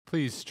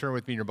Please turn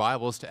with me in your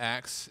Bibles to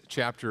Acts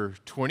chapter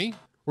 20.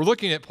 We're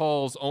looking at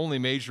Paul's only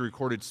major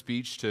recorded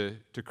speech to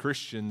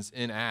Christians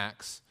in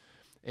Acts,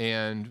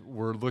 and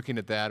we're looking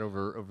at that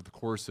over the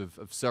course of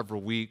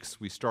several weeks.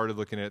 We started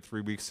looking at it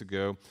 3 weeks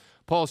ago.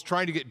 Paul's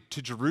trying to get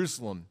to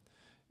Jerusalem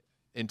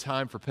in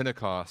time for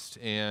Pentecost,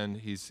 and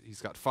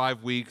he's got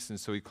 5 weeks, and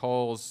so he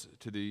calls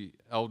to the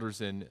elders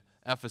in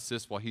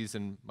Ephesus while he's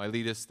in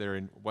Miletus there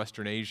in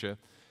Western Asia.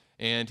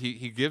 And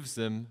he gives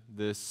them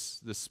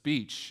this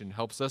speech and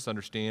helps us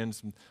understand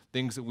some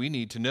things that we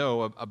need to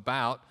know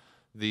about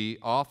the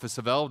office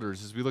of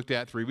elders. As we looked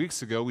at 3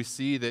 weeks ago, we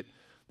see that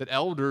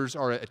elders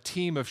are a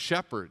team of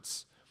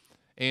shepherds.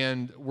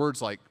 And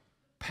words like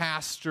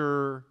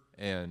pastor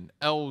and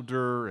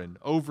elder and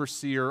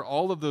overseer,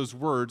 all of those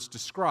words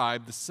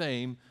describe the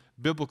same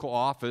biblical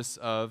office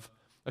of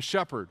a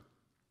shepherd.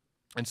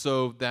 And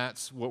so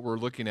that's what we're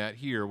looking at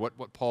here,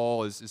 what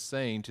Paul is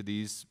saying to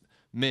these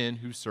men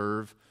who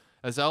serve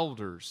as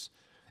elders.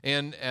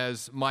 And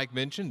as Mike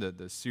mentioned,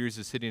 the series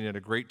is hitting at a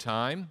great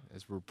time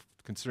as we're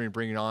considering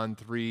bringing on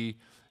 3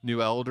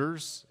 new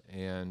elders,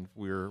 and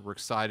we're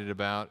excited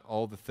about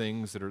all the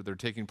things that are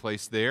taking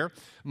place there.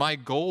 My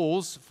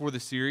goals for the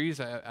series,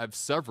 I have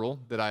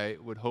several that I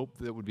would hope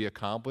that would be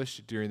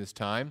accomplished during this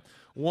time.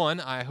 One,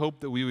 I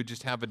hope that we would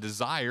just have a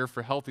desire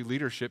for healthy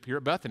leadership here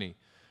at Bethany.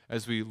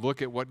 As we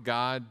look at what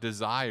God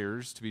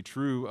desires to be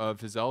true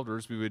of his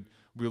elders, we would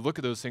look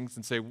at those things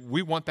and say,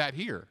 we want that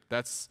here.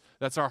 That's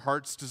our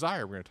heart's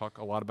desire. We're going to talk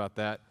a lot about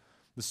that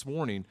this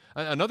morning.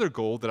 Another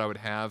goal that I would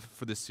have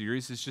for this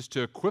series is just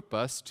to equip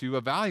us to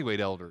evaluate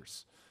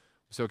elders.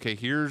 So, okay,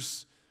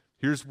 here's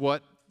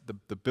what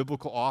the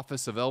biblical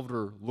office of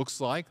elder looks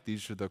like.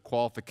 These are the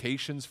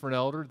qualifications for an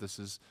elder.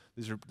 This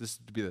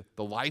would be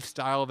the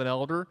lifestyle of an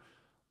elder.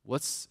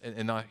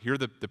 Here are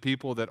the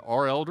people that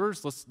are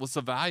elders. Let's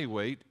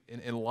evaluate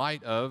in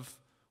light of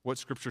what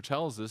Scripture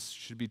tells us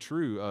should be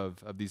true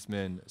of these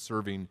men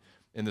serving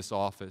in this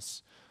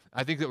office.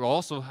 I think that will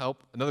also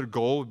help. Another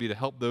goal would be to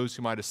help those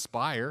who might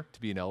aspire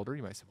to be an elder.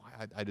 You might say,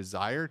 well, I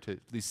desire to at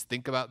least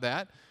think about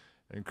that.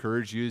 I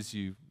encourage you as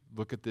you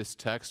look at this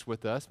text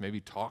with us,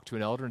 maybe talk to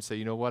an elder and say,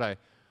 you know what,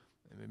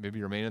 maybe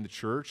you're a man in the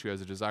church who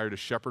has a desire to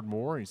shepherd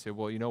more, and you say,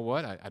 well, you know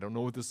what, I don't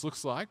know what this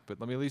looks like, but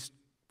let me at least,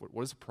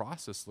 what does the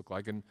process look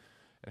like, and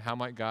how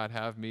might God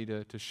have me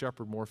to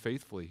shepherd more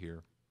faithfully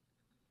here?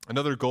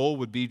 Another goal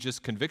would be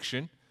just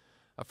conviction.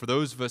 For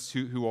those of us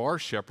who are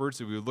shepherds,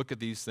 we would look at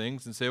these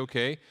things and say,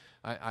 okay,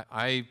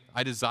 I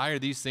desire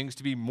these things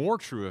to be more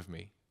true of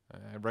me.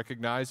 I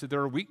recognize that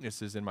there are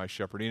weaknesses in my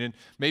shepherding. And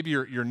maybe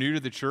you're new to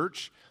the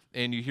church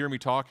and you hear me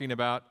talking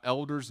about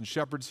elders and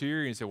shepherds here,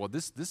 and you say, well,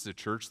 this is a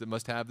church that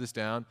must have this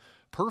down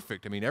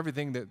perfect. I mean,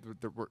 everything that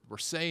we're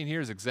saying here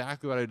is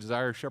exactly what I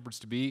desire shepherds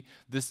to be.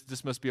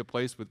 This must be a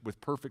place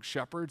with perfect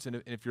shepherds.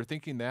 And if you're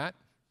thinking that,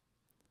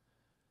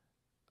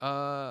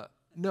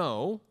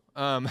 no.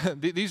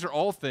 These are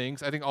all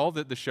things. I think all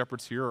the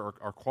shepherds here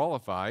are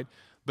qualified,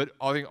 but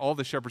I think all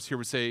the shepherds here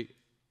would say,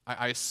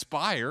 I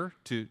aspire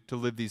to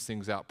live these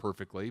things out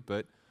perfectly,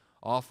 but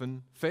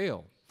often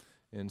fail.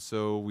 And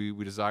so we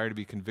desire to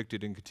be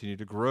convicted and continue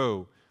to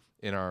grow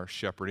in our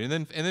shepherding.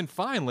 And then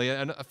finally,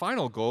 a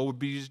final goal would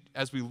be,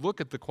 as we look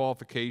at the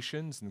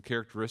qualifications and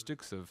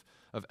characteristics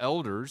of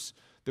elders,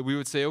 that we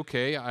would say,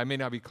 okay, I may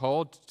not be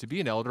called to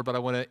be an elder, but I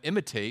want to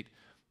imitate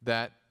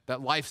that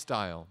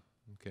lifestyle.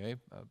 Okay,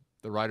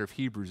 the writer of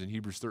Hebrews in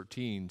Hebrews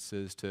 13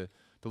 says to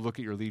look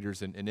at your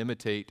leaders and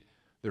imitate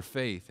their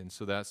faith. And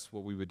so that's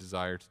what we would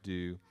desire to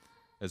do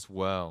as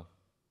well.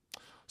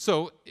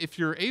 So if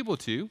you're able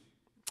to,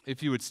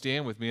 if you would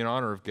stand with me in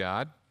honor of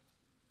God,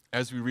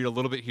 as we read a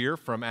little bit here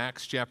from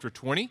Acts chapter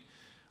 20.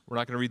 We're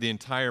not going to read the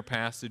entire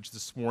passage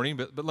this morning,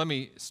 but let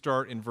me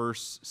start in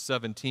verse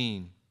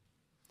 17.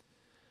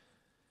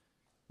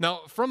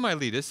 Now, from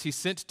Miletus, he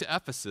sent to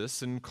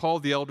Ephesus and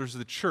called the elders of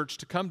the church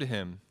to come to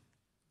him.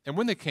 And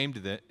when they came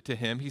to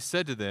him, he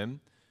said to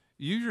them,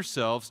 you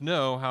yourselves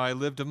know how I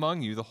lived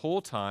among you the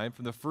whole time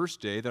from the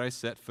first day that I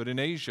set foot in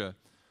Asia,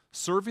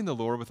 serving the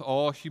Lord with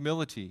all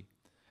humility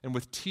and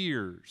with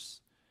tears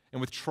and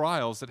with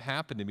trials that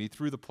happened to me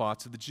through the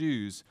plots of the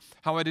Jews,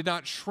 how I did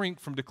not shrink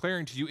from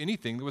declaring to you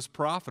anything that was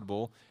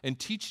profitable and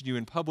teaching you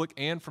in public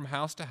and from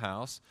house to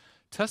house,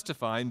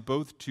 testifying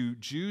both to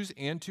Jews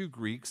and to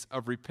Greeks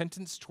of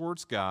repentance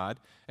towards God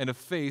and of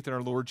faith in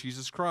our Lord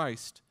Jesus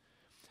Christ.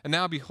 And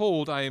now,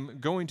 behold, I am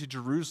going to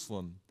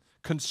Jerusalem,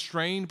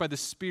 constrained by the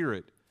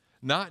Spirit,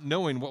 not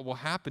knowing what will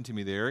happen to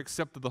me there,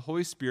 except that the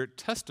Holy Spirit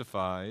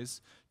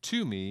testifies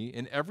to me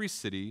in every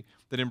city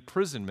that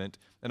imprisonment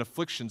and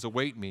afflictions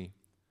await me.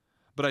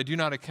 But I do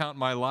not account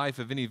my life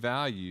of any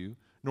value,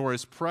 nor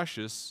as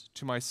precious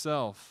to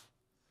myself,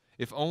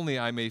 if only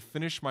I may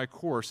finish my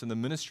course in the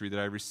ministry that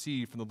I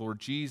received from the Lord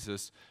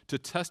Jesus to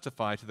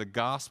testify to the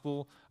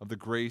gospel of the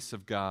grace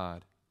of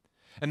God.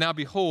 And now,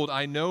 behold,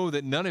 I know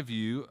that none of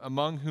you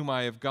among whom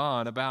I have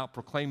gone about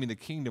proclaiming the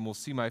kingdom will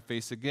see my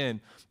face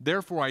again.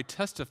 Therefore, I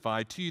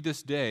testify to you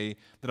this day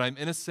that I am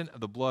innocent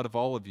of the blood of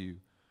all of you.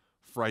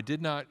 For I did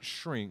not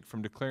shrink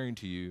from declaring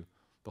to you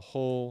the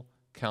whole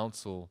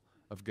counsel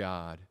of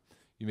God.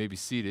 You may be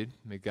seated.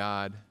 May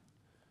God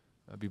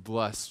be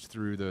blessed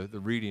through the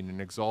reading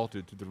and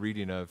exalted through the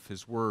reading of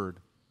His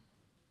Word.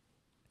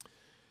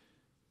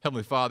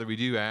 Heavenly Father, we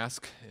do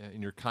ask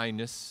in your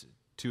kindness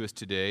to us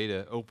today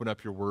to open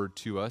up your Word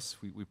to us.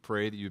 We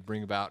pray that you would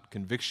bring about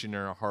conviction in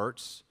our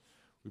hearts.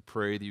 We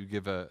pray that you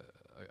give a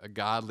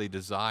godly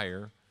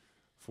desire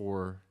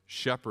for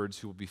shepherds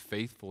who will be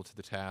faithful to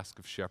the task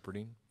of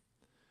shepherding.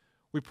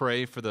 We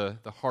pray for the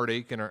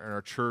heartache in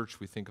our church.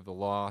 We think of the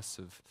loss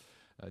of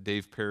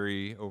Dave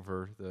Perry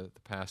over the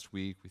past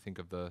week. We think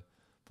of the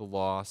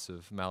loss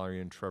of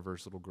Mallory and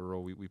Trevor's little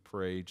girl. We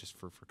pray just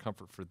for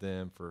comfort for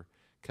them, for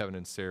Kevin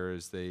and Sarah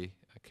as they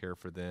care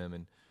for them.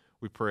 And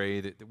we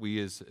pray that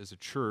we as a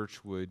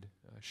church would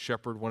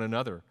shepherd one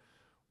another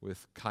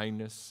with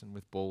kindness and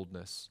with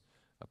boldness,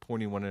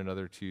 pointing one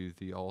another to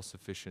the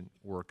all-sufficient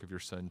work of your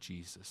Son,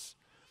 Jesus.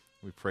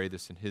 We pray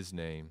this in His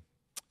name.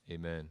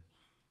 Amen.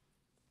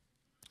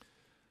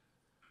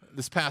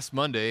 This past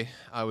Monday,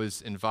 I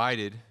was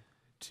invited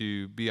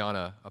to be on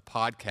a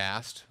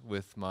podcast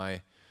with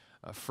my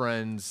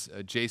friends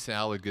Jason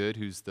Allagood,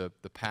 who's the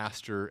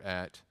pastor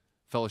at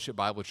Fellowship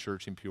Bible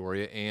Church in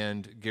Peoria,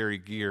 and Gary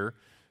Geer,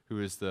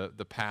 who is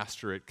the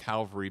pastor at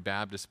Calvary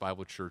Baptist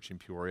Bible Church in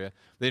Peoria.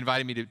 They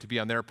invited me to be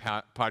on their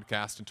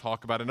podcast and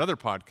talk about another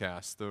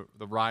podcast,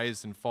 the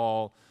Rise and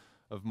Fall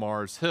of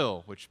Mars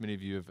Hill, which many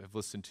of you have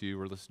listened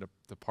to or listened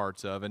to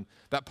parts of. And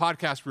that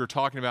podcast we were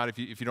talking about, if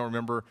you don't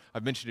remember,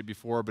 I've mentioned it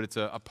before, but it's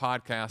a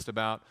podcast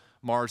about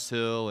Mars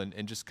Hill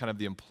and just kind of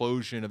the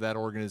implosion of that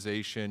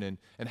organization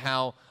and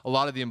how a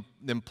lot of the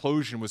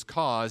implosion was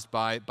caused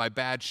by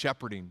bad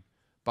shepherding,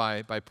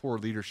 by poor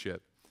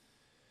leadership.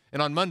 And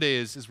on Monday,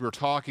 as we were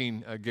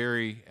talking,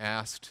 Gary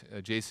asked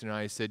Jason and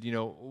I, said,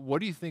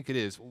 what do you think it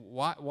is?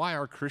 Why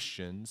are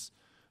Christians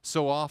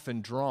so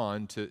often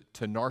drawn to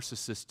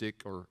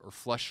narcissistic or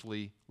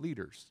fleshly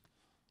leaders?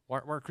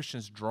 Why are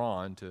Christians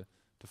drawn to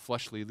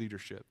fleshly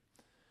leadership?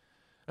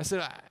 I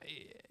said,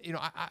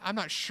 I'm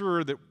not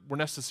sure that we're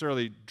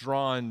necessarily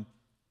drawn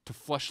to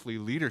fleshly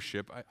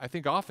leadership. I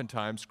think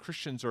oftentimes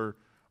Christians are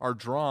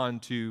drawn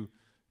to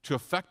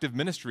effective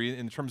ministry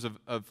in terms of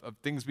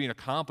things being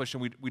accomplished,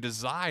 and we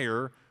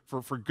desire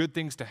for good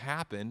things to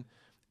happen,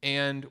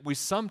 and we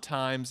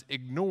sometimes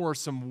ignore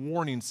some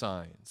warning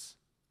signs.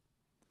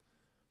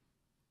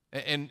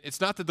 And it's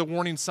not that the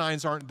warning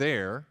signs aren't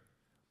there,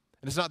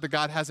 and it's not that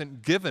God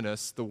hasn't given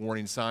us the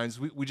warning signs,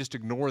 we just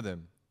ignore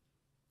them.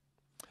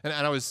 And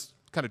I was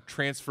kind of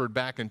transferred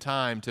back in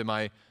time to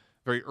my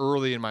very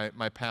early in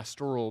my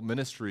pastoral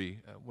ministry,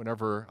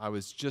 whenever I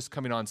was just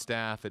coming on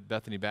staff at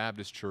Bethany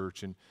Baptist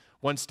Church. And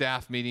one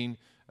staff meeting,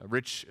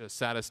 Rich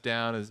sat us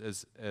down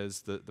as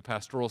the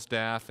pastoral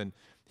staff, and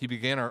he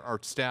began our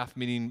staff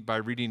meeting by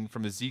reading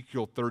from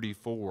Ezekiel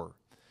 34.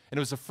 And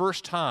it was the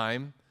first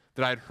time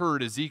that I'd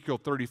heard Ezekiel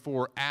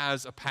 34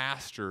 as a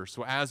pastor,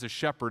 so as a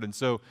shepherd. And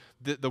so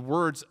the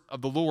words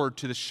of the Lord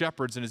to the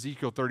shepherds in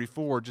Ezekiel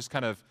 34 just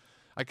kind of,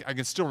 I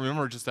can still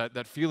remember just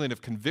that feeling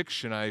of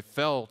conviction I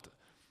felt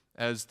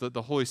as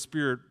the Holy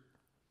Spirit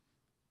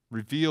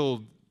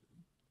revealed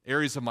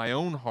areas of my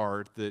own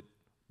heart that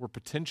were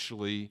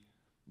potentially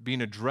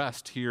being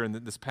addressed here in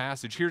this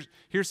passage.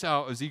 Here's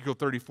how Ezekiel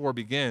 34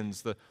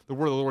 begins. The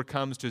word of the Lord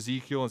comes to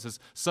Ezekiel and says,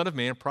 "Son of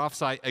man,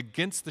 prophesy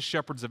against the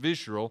shepherds of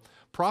Israel.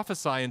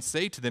 Prophesy and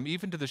say to them,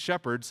 even to the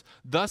shepherds,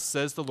 thus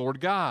says the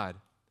Lord God.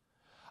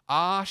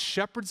 Ah,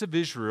 shepherds of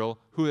Israel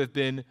who have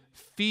been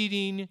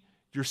feeding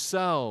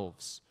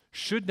yourselves,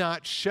 should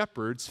not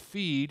shepherds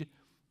feed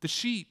the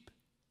sheep?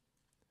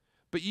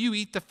 But you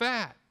eat the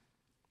fat.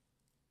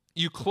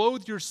 You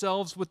clothe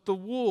yourselves with the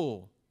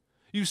wool.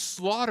 You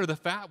slaughter the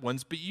fat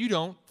ones, but you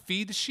don't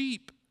feed the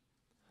sheep.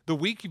 The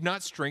weak you've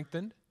not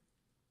strengthened,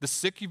 the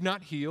sick you've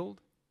not healed,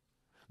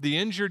 the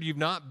injured you've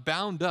not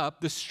bound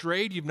up, the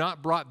strayed you've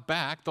not brought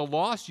back, the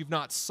lost you've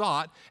not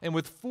sought, and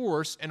with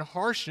force and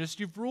harshness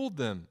you've ruled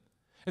them.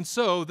 And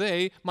so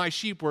they, my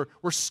sheep, were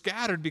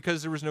scattered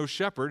because there was no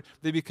shepherd.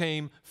 They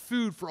became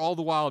food for all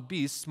the wild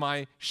beasts.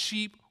 My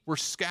sheep were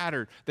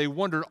scattered. They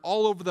wandered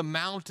all over the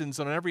mountains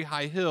and on every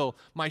high hill.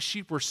 My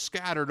sheep were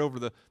scattered over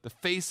the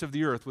face of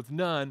the earth with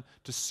none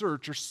to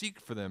search or seek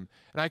for them."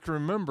 And I can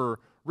remember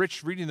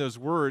Rich reading those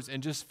words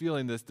and just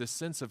feeling this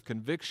sense of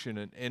conviction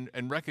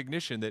and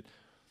recognition that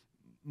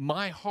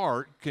my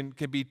heart can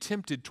be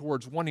tempted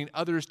towards wanting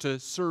others to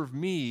serve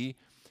me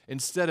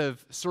instead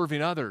of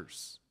serving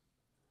others.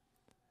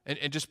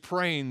 And just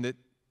praying that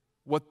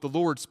what the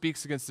Lord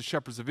speaks against the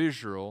shepherds of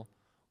Israel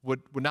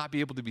would not be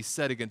able to be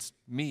said against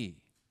me.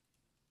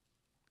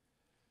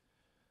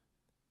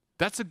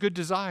 That's a good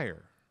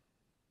desire.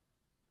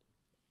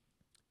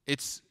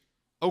 It's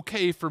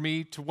okay for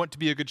me to want to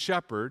be a good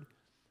shepherd,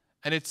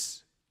 and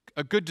it's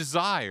a good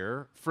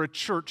desire for a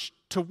church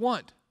to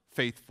want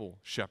faithful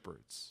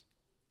shepherds.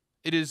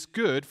 It is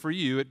good for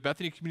you at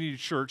Bethany Community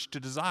Church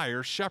to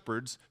desire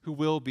shepherds who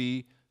will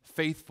be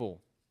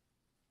faithful,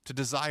 to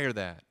desire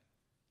that.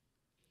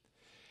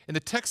 In the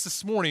text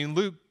this morning,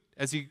 Luke,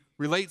 as he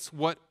relates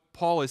what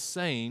Paul is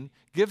saying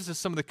gives us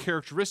some of the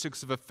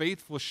characteristics of a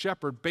faithful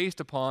shepherd based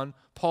upon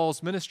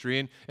Paul's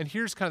ministry. And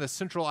here's kind of the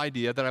central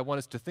idea that I want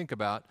us to think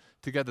about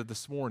together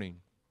this morning.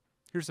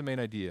 Here's the main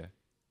idea.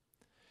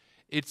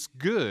 It's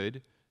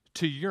good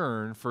to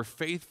yearn for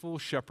faithful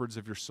shepherds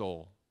of your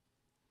soul.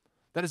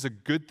 That is a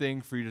good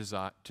thing for you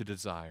to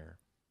desire.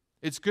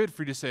 It's good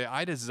for you to say,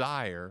 I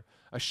desire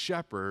a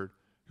shepherd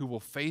who will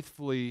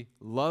faithfully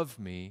love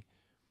me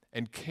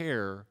and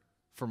care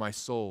for my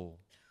soul.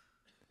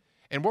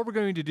 And what we're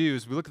going to do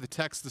is we look at the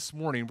text this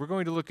morning, we're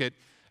going to look at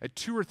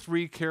two or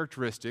three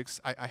characteristics.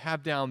 I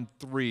have down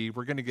three.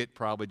 We're going to get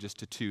probably just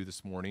to two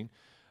this morning.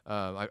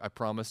 I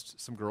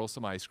promised some girls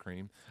some ice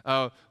cream.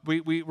 We're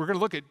going to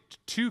look at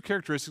two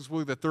characteristics.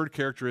 We'll look at the third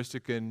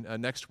characteristic in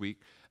next week.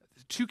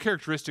 Two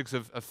characteristics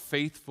of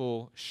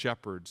faithful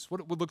shepherds. What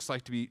it looks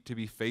like to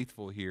be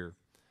faithful here.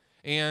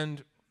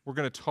 And we're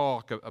going to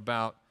talk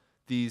about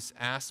these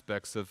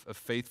aspects of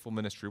faithful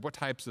ministry. What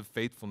types of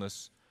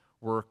faithfulness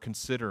we're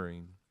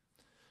considering.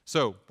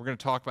 So we're going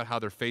to talk about how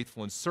they're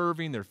faithful in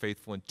serving, they're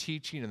faithful in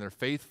teaching, and they're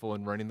faithful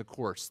in running the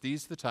course.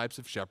 These are the types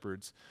of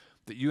shepherds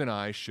that you and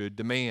I should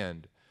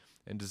demand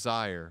and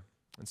desire.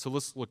 And so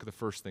let's look at the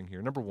first thing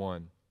here. Number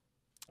one,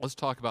 let's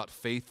talk about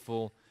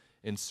faithful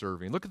in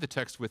serving. Look at the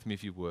text with me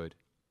if you would.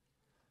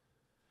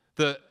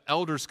 The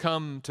elders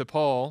come to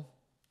Paul.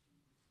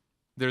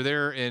 They're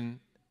there in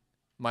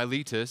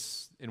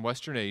Miletus in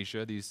Western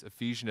Asia, these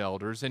Ephesian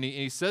elders, and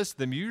he says to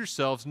them, you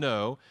yourselves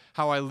know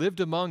how I lived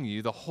among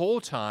you the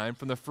whole time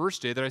from the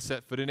first day that I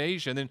set foot in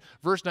Asia. And then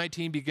verse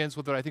 19 begins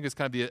with what I think is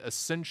kind of the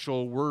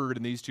essential word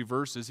in these two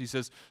verses. He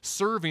says,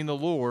 serving the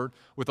Lord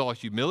with all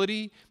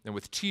humility and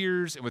with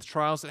tears and with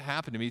trials that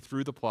happened to me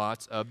through the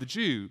plots of the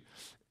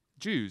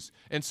Jews.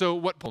 And so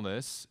what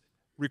faithfulness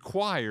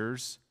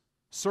requires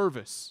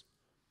service.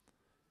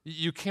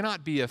 You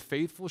cannot be a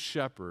faithful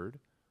shepherd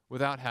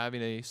without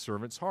having a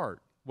servant's heart.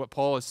 What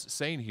Paul is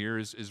saying here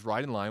is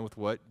right in line with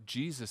what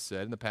Jesus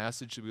said in the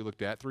passage that we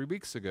looked at 3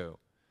 weeks ago.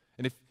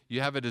 And if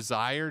you have a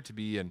desire to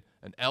be an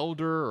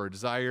elder or a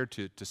desire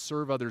to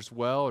serve others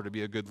well or to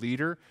be a good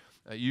leader,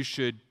 you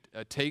should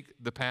take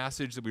the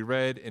passage that we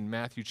read in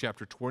Matthew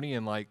chapter 20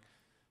 and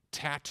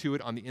tattoo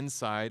it on the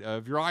inside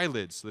of your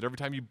eyelids so that every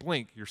time you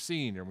blink, you're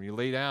seeing, or when you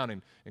lay down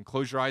and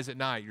close your eyes at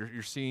night,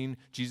 you're seeing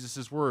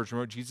Jesus' words.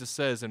 Remember what Jesus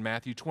says in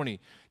Matthew 20.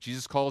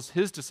 Jesus calls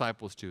his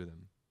disciples to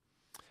them.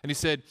 And he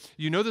said,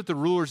 you know that the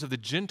rulers of the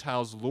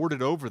Gentiles lord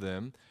it over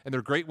them, and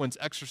their great ones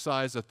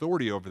exercise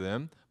authority over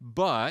them.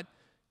 But,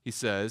 he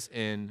says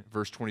in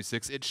verse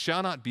 26, it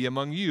shall not be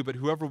among you, but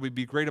whoever would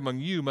be great among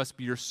you must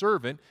be your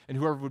servant, and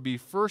whoever would be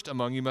first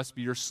among you must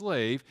be your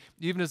slave,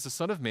 even as the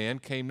Son of Man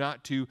came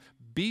not to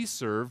be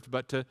served,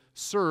 but to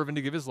serve and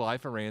to give his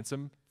life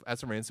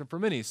as a ransom for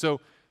many. So,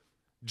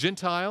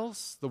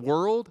 Gentiles, the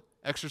world,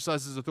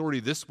 exercises authority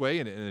this way,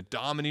 in a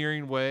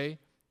domineering way,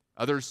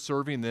 others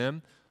serving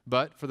them.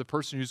 But for the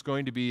person who's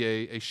going to be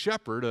a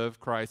shepherd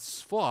of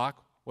Christ's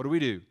flock, what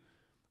do?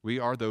 We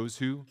are those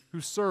who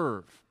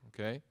serve,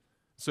 okay?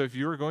 So if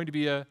you're going to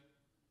be a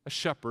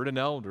shepherd, an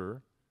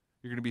elder,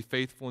 you're going to be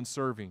faithful in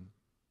serving.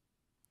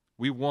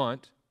 We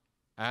want,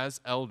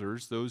 as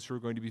elders, those who are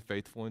going to be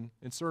faithful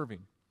in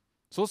serving.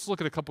 So let's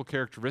look at a couple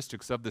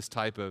characteristics of this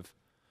type of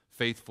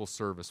faithful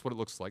service, what it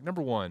looks like.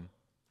 Number one,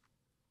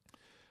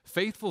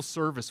 faithful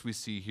service we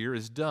see here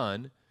is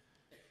done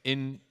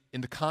in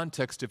the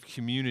context of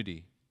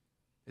community.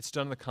 It's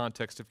done in the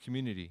context of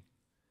community.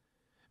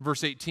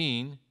 Verse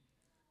 18,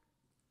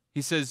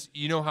 he says,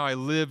 you know how I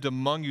lived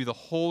among you the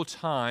whole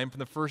time from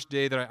the first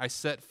day that I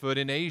set foot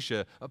in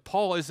Asia.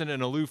 Paul isn't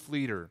an aloof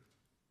leader.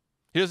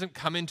 He doesn't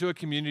come into a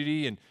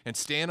community and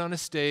stand on a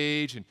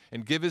stage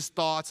and give his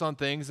thoughts on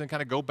things and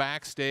kind of go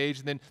backstage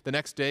and then the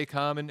next day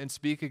come and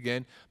speak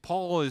again.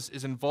 Paul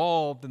is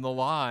involved in the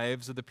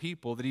lives of the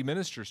people that he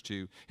ministers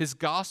to. His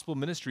gospel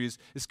ministry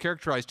is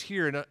characterized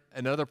here and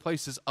in other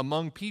places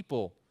among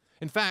people.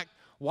 In fact,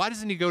 why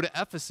doesn't he go to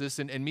Ephesus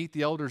and meet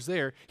the elders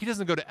there? He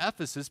doesn't go to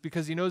Ephesus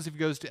because he knows if he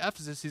goes to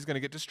Ephesus, he's going to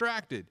get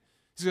distracted.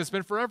 He's going to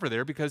spend forever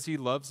there because he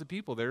loves the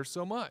people there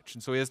so much.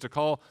 And so he has to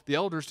call the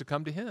elders to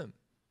come to him.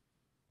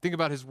 Think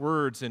about his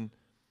words in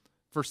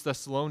 1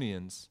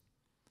 Thessalonians.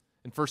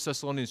 In 1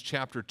 Thessalonians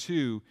chapter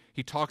 2,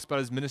 he talks about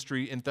his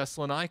ministry in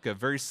Thessalonica,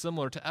 very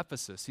similar to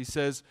Ephesus. He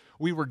says,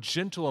 we were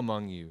gentle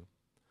among you.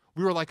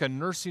 We were like a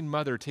nursing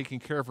mother taking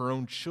care of her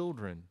own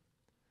children.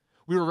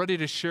 We were ready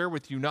to share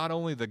with you not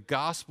only the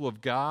gospel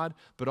of God,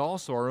 but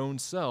also our own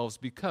selves,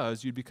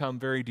 because you'd become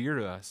very dear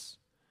to us.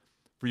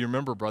 For you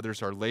remember,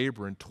 brothers, our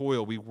labor and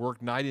toil. We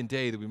work night and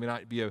day that we may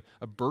not be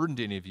a burden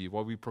to any of you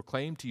while we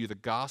proclaim to you the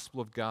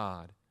gospel of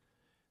God.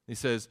 He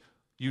says,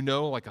 you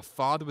know, like a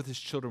father with his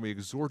children, we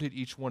exhorted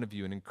each one of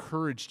you and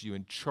encouraged you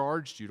and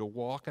charged you to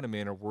walk in a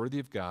manner worthy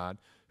of God,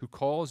 who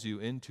calls you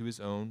into his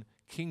own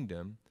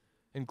kingdom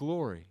and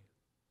glory.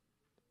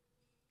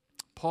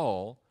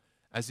 Paul,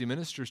 as he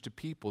ministers to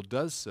people,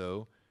 does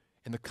so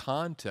in the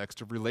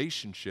context of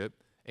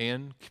relationship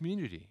and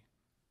community.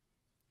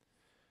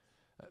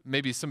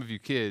 Maybe some of you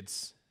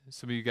kids,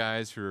 some of you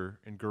guys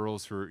and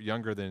girls who are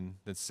younger than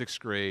 6th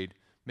grade,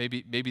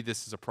 maybe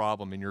this is a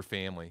problem in your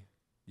family.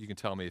 You can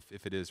tell me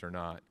if it is or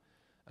not.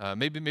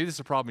 Maybe this is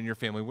a problem in your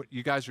family.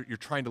 You guys you're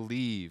trying to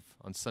leave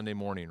on Sunday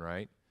morning,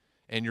 right?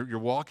 And you're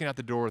walking out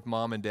the door with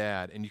mom and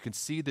dad, and you can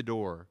see the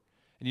door.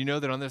 And you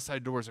know that on this side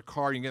of the door is a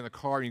car. You can get in the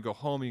car, and you go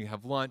home, and you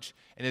have lunch.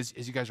 And as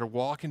you guys are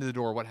walking to the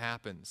door, what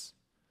happens?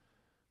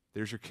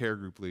 There's your care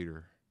group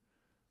leader.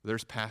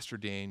 There's Pastor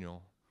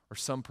Daniel, or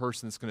some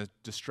person that's going to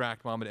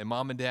distract mom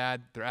and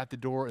dad, they're at the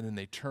door, and then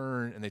they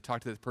turn, and they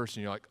talk to that person,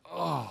 and you're like,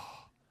 oh,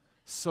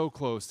 so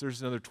close.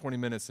 There's another 20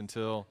 minutes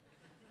until,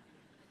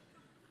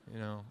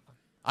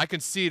 I can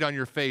see it on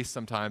your face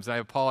sometimes, and I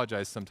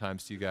apologize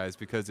sometimes to you guys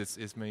because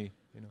it's me,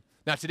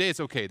 Now, today it's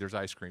okay, there's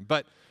ice cream,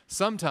 but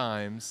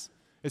sometimes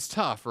it's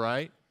tough,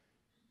 right?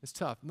 It's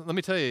tough. Let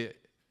me tell you,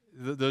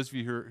 those of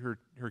you who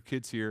are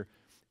kids here,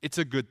 it's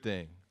a good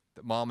thing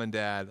that mom and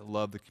dad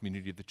love the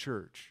community of the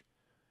church.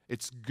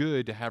 It's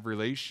good to have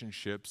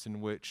relationships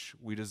in which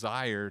we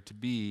desire to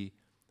be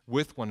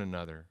with one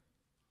another.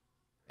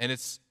 And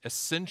it's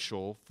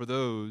essential for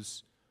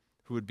those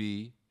who would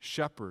be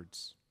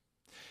shepherds.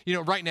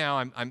 Right now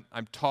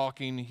I'm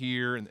talking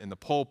here in the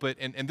pulpit,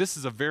 and this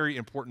is a very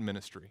important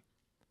ministry.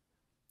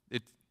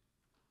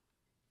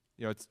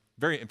 It's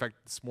very. In fact,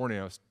 this morning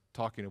I was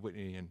talking to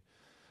Whitney, and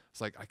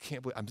it's like I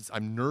can't believe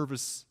I'm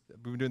nervous.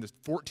 We've been doing this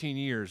 14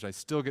 years. And I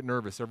still get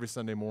nervous every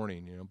Sunday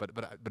morning. But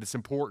it's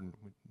important.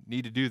 We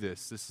need to do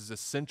this. This is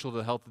essential to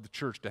the health of the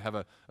church to have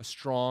a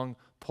strong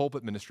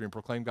pulpit ministry and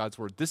proclaim God's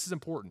word. This is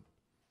important,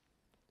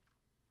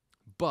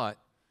 but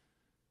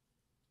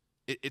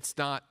it's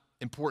not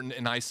important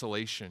in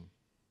isolation.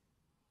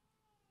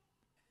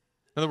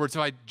 In other words,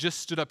 if I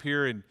just stood up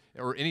here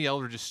or any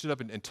elder just stood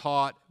up and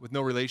taught with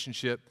no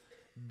relationship,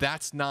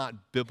 that's not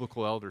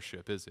biblical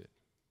eldership, is it?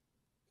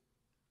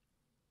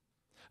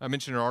 I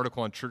mentioned an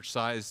article on church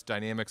size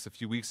dynamics a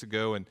few weeks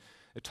ago, and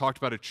it talked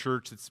about a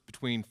church that's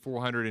between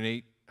 400 and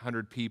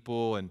 800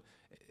 people, and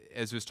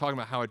as it was talking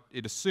about how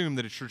it assumed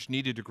that a church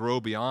needed to grow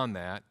beyond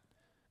that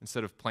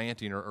instead of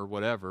planting or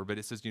whatever, but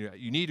it says,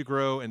 you need to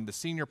grow, and the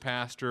senior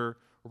pastor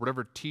or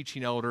whatever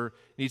teaching elder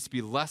needs to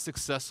be less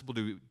accessible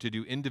to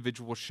do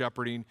individual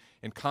shepherding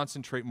and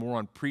concentrate more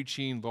on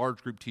preaching,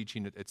 large group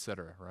teaching, et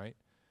cetera, right?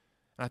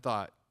 And I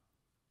thought,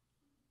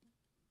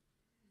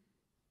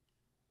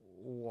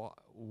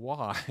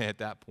 why at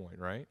that point,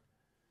 right?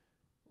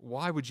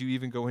 Why would you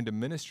even go into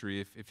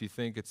ministry if you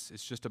think it's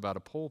just about a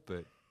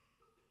pulpit?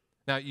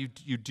 Now, you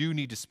do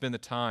need to spend the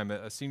time.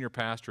 A senior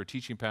pastor, a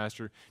teaching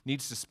pastor,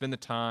 needs to spend the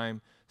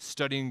time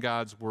studying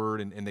God's word,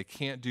 and they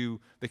can't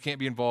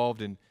be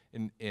involved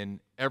in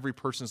every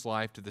person's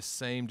life to the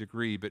same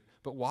degree. But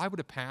why would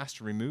a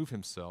pastor remove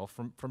himself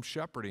from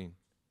shepherding?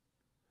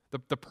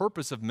 The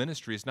purpose of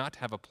ministry is not to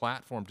have a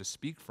platform to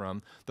speak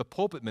from. The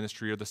pulpit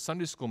ministry or the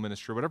Sunday school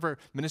ministry, whatever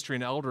ministry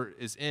an elder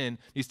is in,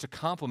 needs to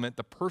complement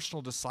the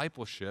personal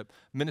discipleship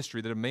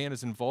ministry that a man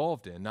is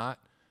involved in, not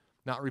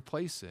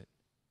replace it.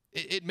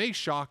 It may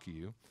shock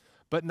you,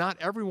 but not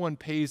everyone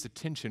pays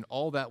attention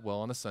all that well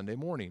on a Sunday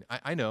morning.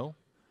 I know,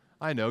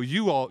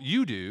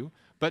 you do,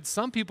 but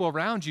some people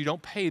around you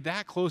don't pay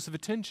that close of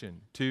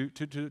attention to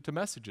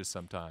messages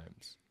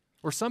sometimes.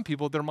 Or some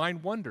people, their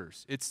mind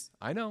wanders.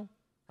 I know.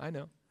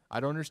 I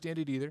don't understand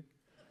it either.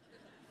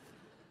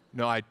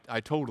 No,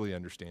 I totally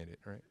understand it,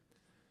 right?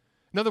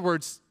 In other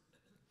words,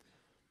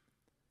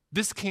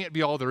 this can't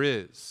be all there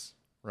is,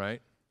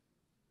 right?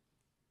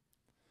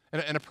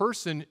 And a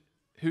person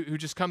who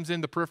just comes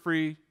in the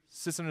periphery,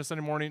 sits on a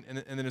Sunday morning, and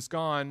then is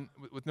gone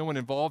with no one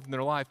involved in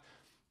their life,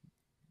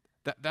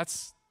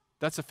 that's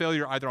a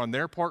failure either on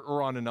their part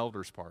or on an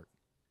elder's part.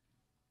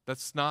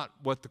 That's not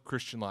what the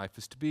Christian life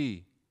is to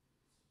be.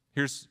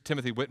 Here's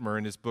Timothy Whitmer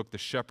in his book, The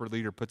Shepherd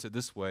Leader, puts it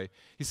this way.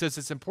 He says,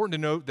 it's important to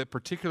note that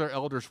particular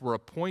elders were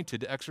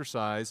appointed to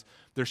exercise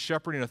their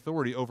shepherding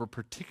authority over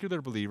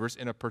particular believers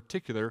in a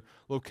particular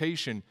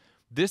location.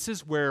 This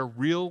is where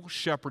real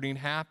shepherding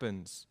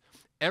happens.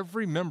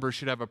 Every member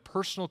should have a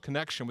personal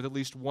connection with at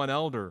least one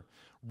elder.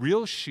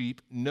 Real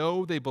sheep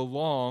know they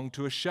belong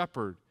to a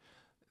shepherd.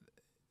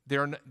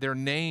 They're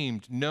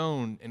named,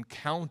 known, and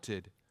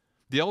counted.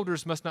 The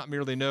elders must not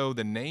merely know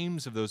the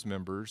names of those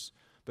members,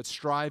 but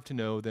strive to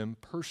know them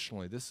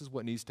personally. This is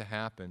what needs to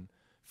happen.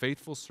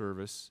 Faithful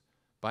service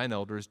by an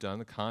elder is done in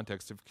the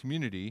context of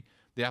community.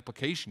 The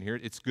application here,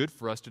 it's good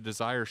for us to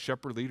desire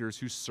shepherd leaders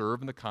who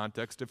serve in the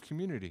context of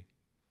community.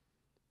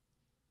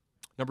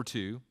 Number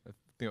two,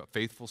 think about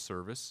faithful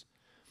service.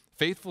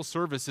 Faithful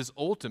service is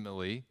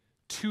ultimately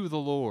to the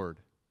Lord.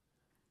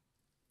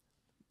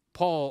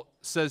 Paul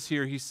says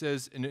here, he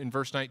says in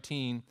verse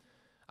 19,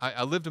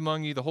 I lived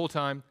among you the whole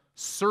time,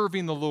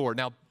 serving the Lord.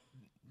 Now,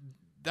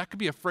 that could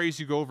be a phrase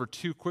you go over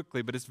too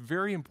quickly, but it's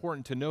very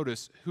important to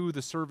notice who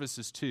the service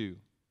is to.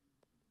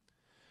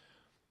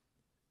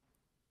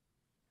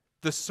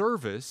 The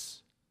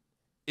service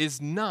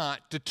is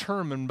not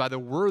determined by the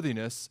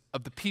worthiness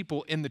of the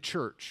people in the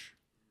church.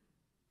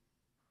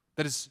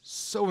 That is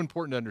so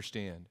important to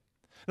understand.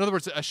 In other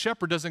words, a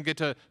shepherd doesn't get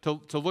to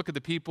look at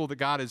the people that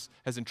God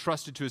has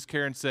entrusted to his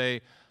care and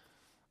say,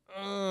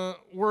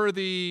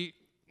 worthy,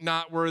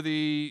 not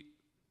worthy,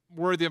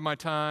 worthy of my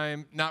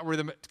time, not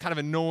worthy of my, kind of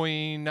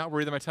annoying, not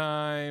worthy of my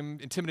time,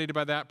 intimidated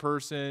by that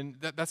person.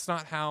 That's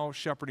not how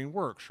shepherding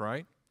works,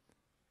 right?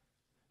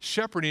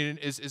 Shepherding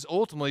is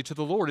ultimately to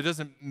the Lord. It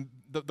doesn't,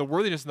 the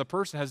worthiness of the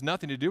person has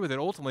nothing to do with it.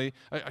 Ultimately,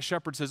 a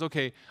shepherd says,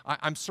 okay,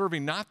 I'm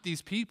serving not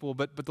these people,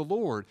 but the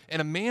Lord.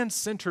 And a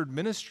man-centered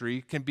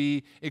ministry can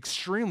be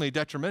extremely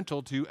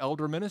detrimental to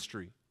elder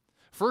ministry.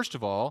 First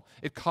of all,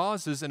 it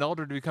causes an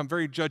elder to become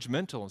very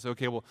judgmental and say,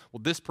 okay, well,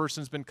 this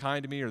person's been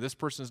kind to me, or this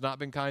person's not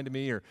been kind to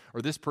me, or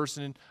this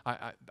person,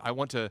 I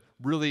want to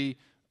really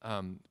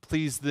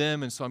please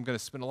them, and so I'm going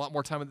to spend a lot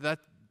more time with that.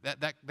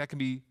 That can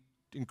be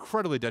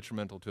incredibly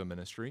detrimental to a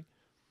ministry.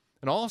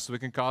 And also, it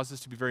can cause us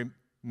to be very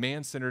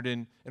man-centered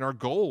in our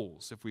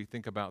goals if we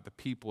think about the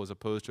people as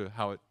opposed to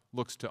how it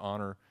looks to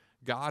honor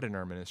God in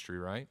our ministry,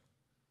 right?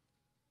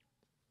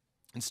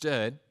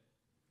 Instead,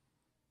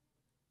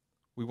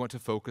 we want to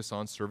focus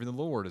on serving the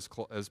Lord.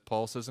 As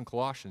Paul says in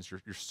Colossians,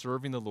 you're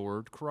serving the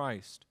Lord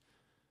Christ.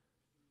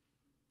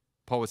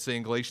 Paul would say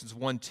in Galatians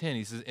 1:10,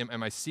 he says,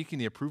 am I seeking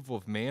the approval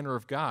of man or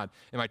of God?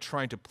 Am I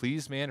trying to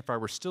please man? If I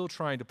were still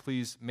trying to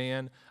please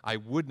man, I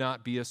would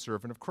not be a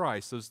servant of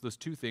Christ. Those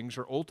two things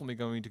are ultimately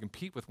going to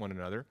compete with one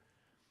another,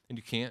 and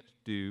you can't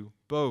do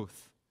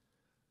both.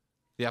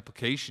 The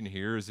application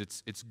here is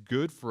it's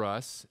good for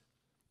us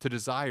to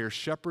desire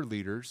shepherd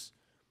leaders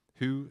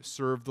who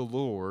serve the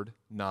Lord,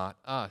 not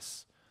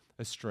us,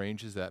 as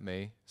strange as that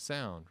may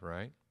sound,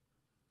 right?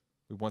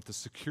 We want the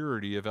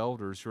security of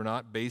elders who are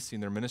not basing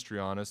their ministry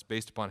on us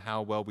based upon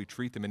how well we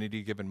treat them in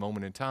any given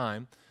moment in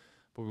time,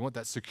 but we want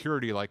that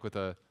security like with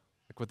a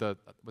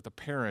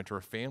parent or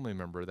a family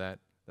member, that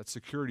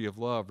security of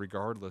love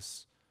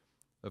regardless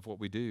of what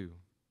we do.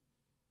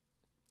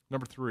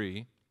 Number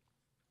 3,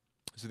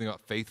 is the thing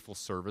about faithful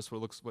service,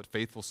 what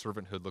faithful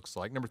servanthood looks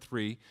like. Number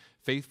 3,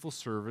 faithful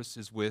service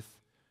is with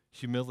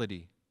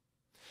humility.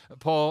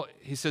 Paul,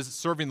 he says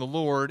serving the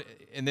Lord,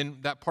 and then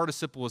that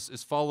participle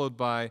is followed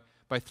by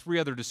 3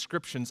 other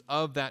descriptions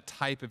of that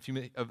type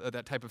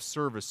of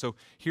service. So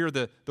here are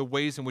the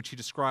ways in which he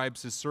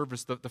describes his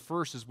service. The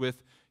first is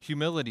with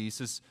humility. He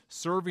says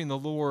serving the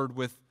Lord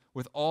with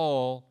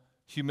all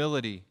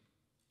humility.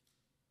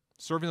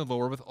 Serving the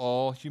Lord with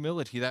all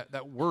humility.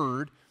 That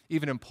word,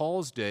 even in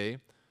Paul's day,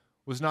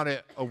 was not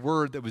a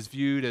word that was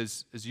viewed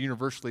as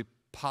universally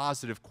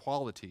positive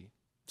quality.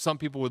 Some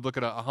people would look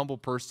at a humble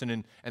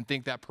person and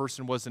think that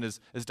person wasn't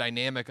as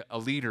dynamic a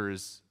leader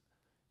as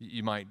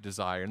you might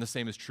desire. And the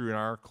same is true in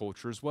our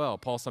culture as well.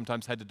 Paul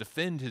sometimes had to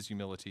defend his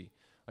humility,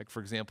 like,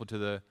 for example, to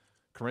the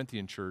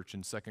Corinthian church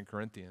in 2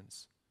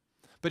 Corinthians.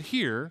 But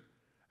here,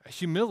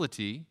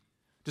 humility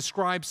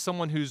describes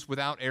someone who's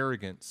without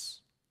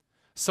arrogance.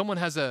 Someone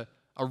has a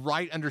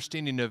right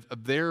understanding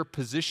of their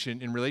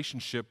position in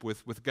relationship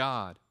with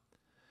God.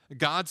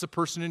 God's the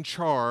person in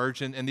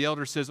charge, and the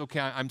elder says, okay,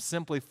 I'm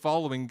simply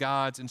following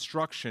God's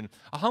instruction.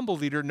 A humble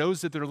leader knows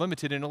that they're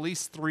limited in at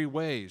least 3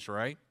 ways,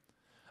 right?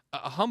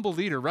 A humble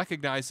leader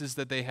recognizes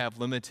that they have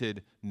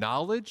limited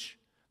knowledge,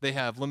 they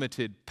have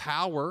limited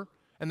power,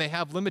 and they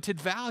have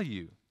limited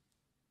value.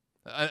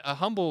 A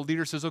humble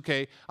leader says,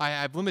 okay, I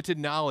have limited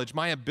knowledge.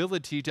 My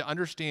ability to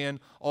understand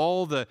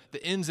all the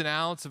ins and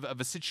outs of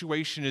a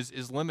situation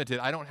is limited.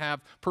 I don't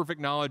have perfect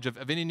knowledge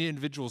of any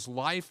individual's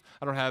life.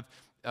 I don't have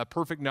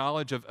perfect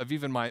knowledge of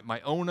even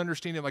my own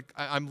understanding.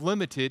 I'm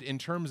limited in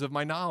terms of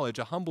my knowledge.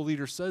 A humble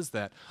leader says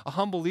that. A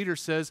humble leader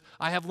says,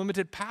 I have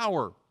limited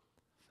power.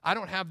 I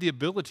don't have the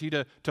ability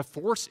to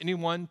force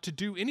anyone to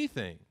do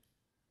anything.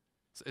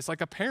 It's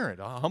like a parent.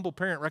 A humble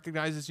parent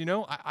recognizes,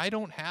 I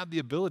don't have the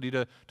ability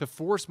to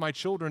force my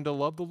children to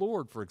love the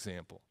Lord, for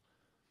example.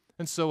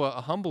 And so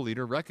a humble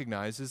leader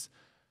recognizes,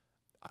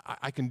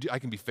 I can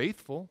be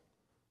faithful,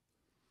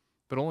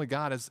 but only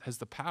God has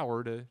the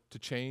power to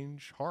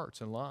change hearts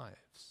and lives.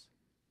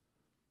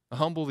 A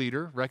humble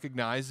leader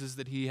recognizes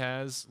that he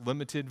has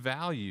limited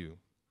value.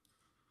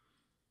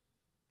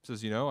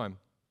 Says,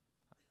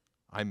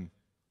 I'm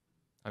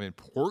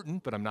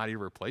important, but I'm not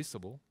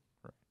irreplaceable.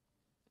 Right?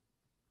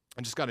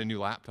 I just got a new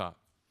laptop.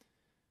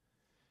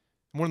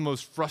 One of the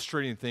most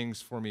frustrating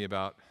things for me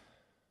about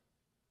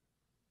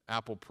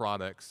Apple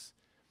products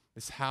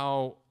is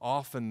how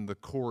often the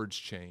cords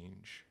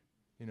change,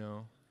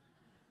 And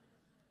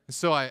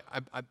so I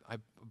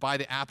buy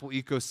the Apple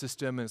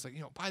ecosystem, and it's like,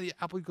 buy the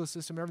Apple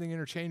ecosystem, everything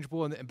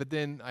interchangeable, but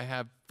then I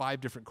have 5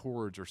 different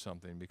cords or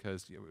something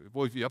because,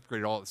 if you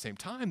upgrade it all at the same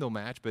time, they'll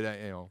match, but,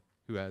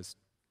 who has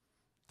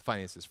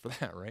finances for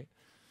that, right?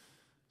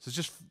 So it's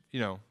just,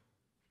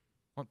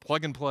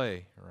 plug and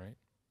play, right?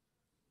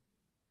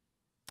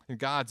 In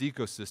God's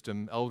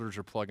ecosystem, elders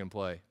are plug and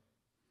play.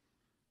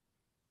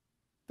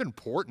 They're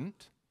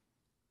important,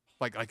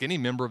 like any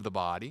member of the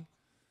body,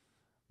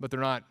 but they're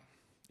not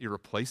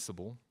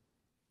irreplaceable.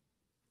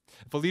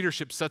 If a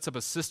leadership sets up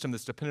a system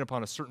that's dependent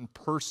upon a certain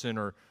person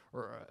or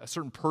a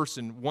certain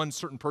person, one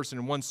certain person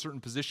in one certain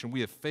position,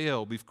 we have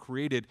failed. We've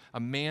created a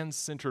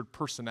man-centered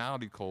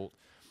personality cult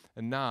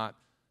and not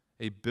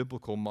a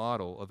biblical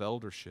model of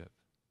eldership.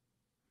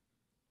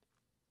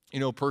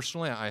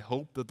 Personally, I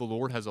hope that the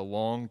Lord has a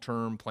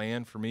long-term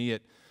plan for me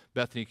at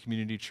Bethany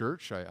Community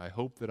Church. I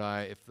hope that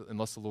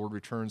unless the Lord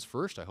returns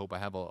first, I hope I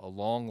have a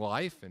long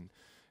life and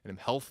am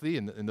healthy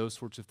and those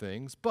sorts of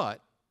things.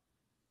 But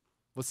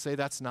let's say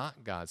that's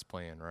not God's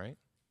plan, right?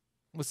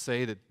 Let's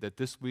say that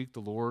this week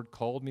the Lord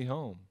called me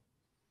home.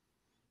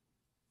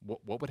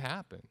 What would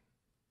happen?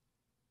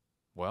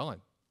 Well,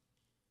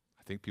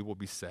 I think people would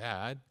be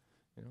sad.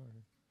 You know,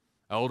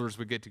 elders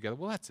would get together.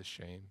 Well, that's a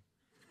shame.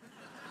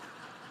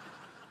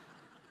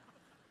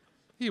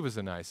 He was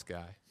a nice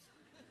guy.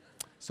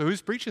 So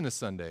who's preaching this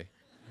Sunday?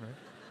 Right?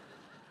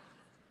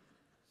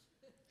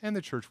 And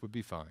the church would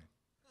be fine.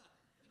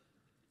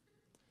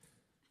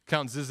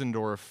 Count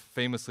Zinzendorf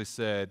famously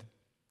said,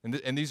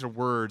 and these are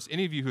words,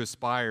 any of you who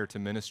aspire to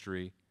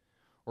ministry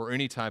or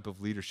any type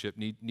of leadership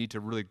need to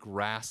really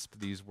grasp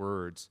these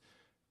words.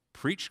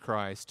 Preach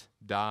Christ,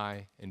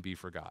 die, and be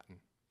forgotten.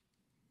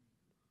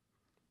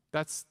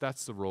 That's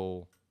the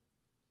role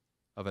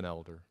of an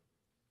elder.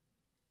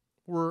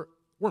 We're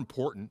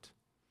important,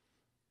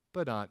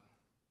 but not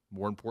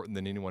more important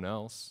than anyone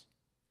else,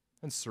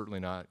 and certainly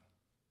not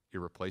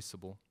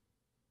irreplaceable.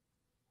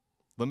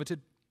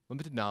 Limited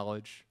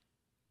knowledge,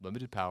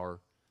 limited power,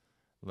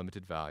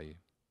 limited value.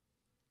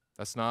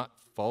 That's not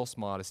false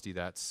modesty,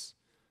 that's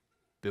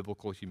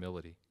biblical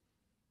humility.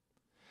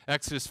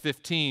 Exodus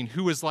 15,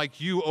 who is like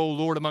you, O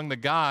Lord, among the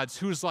gods?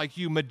 Who is like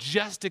you,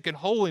 majestic in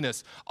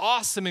holiness,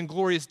 awesome in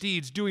glorious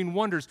deeds, doing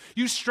wonders?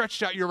 You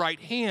stretched out your right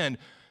hand.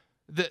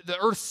 The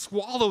earth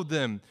swallowed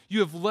them. You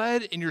have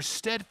led in your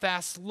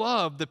steadfast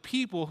love the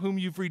people whom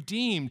you've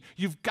redeemed.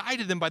 You've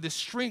guided them by your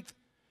strength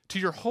to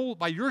your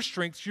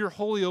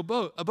holy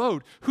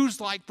abode.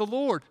 Who's like the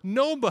Lord?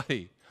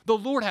 Nobody. The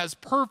Lord has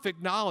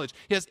perfect knowledge.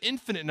 He has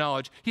infinite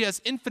knowledge. He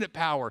has infinite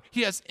power.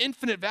 He has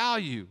infinite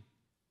value.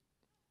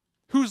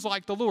 Who's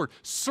like the Lord?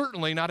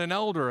 Certainly not an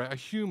elder, a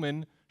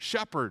human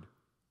shepherd.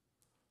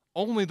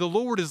 Only the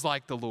Lord is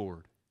like the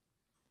Lord.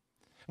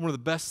 And one of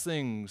the best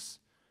things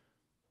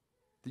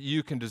that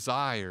you can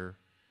desire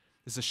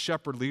is a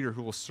shepherd leader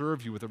who will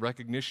serve you with a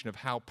recognition of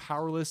how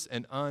powerless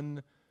and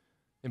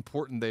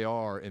unimportant they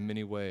are in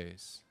many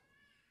ways.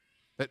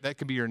 That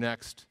could be your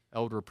next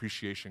elder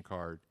appreciation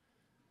card.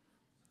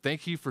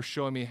 Thank you for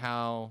showing me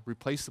how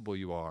replaceable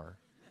you are.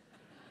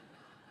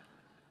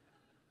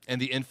 And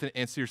the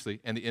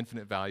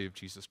infinite value of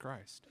Jesus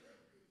Christ.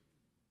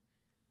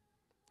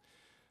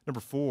 Number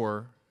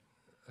 4,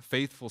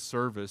 faithful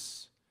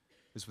service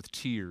is with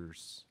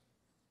tears.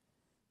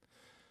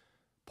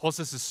 Paul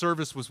says his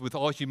service was with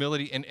all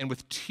humility and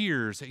with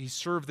tears. He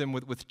served them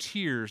with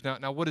tears.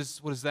 Now what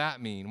does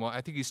that mean? Well,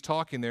 I think he's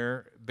talking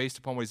there, based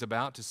upon what he's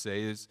about to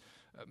say, is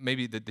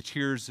maybe the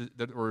tears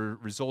that were a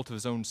result of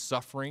his own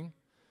suffering.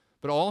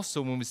 But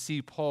also, when we see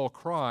Paul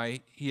cry,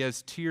 he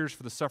has tears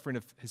for the suffering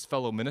of his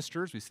fellow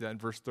ministers. We see that in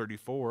verse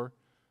 34,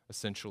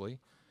 essentially.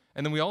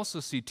 And then we also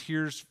see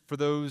tears for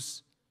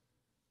those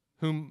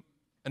whom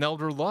an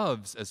elder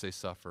loves as they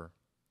suffer.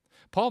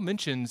 Paul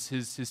mentions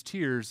his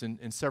tears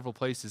in several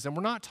places, and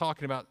we're not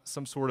talking about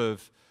some sort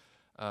of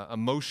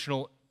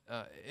emotional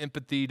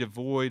empathy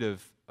devoid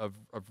of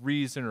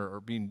reason or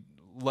being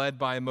led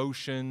by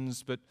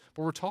emotions, but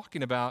we're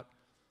talking about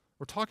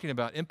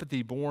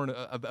empathy born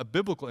of a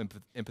biblical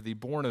empathy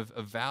born of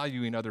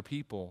valuing other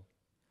people.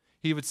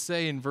 He would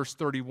say in verse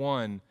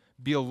 31,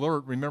 be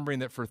alert, remembering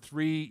that for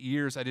 3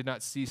 years I did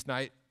not cease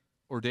night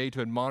or day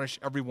to admonish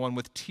everyone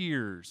with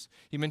tears.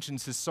 He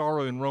mentions his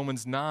sorrow in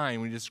Romans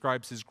 9 when he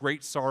describes his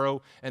great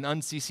sorrow and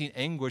unceasing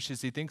anguish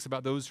as he thinks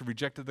about those who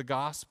rejected the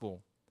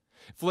gospel.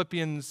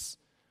 Philippians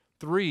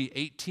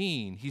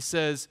 3:18, he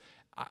says,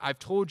 I've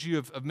told you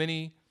of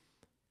many,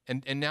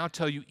 and now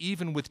tell you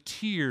even with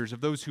tears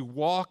of those who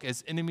walk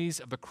as enemies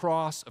of the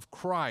cross of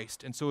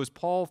Christ. And so as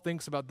Paul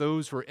thinks about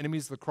those who are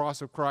enemies of the cross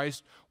of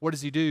Christ, what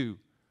does he do?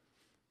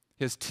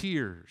 He has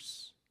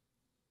tears.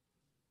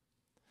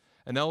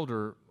 An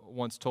elder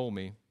once told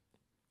me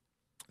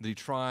that he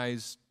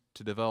tries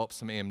to develop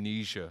some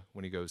amnesia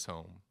when he goes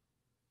home.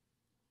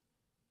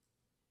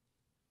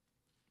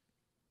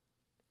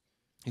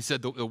 He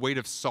said, the weight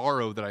of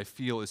sorrow that I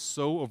feel is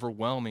so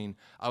overwhelming,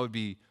 I would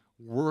be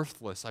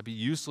worthless. I'd be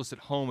useless at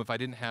home if I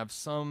didn't have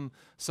some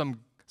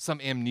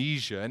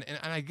amnesia. And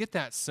I get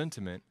that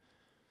sentiment.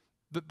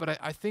 But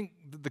I think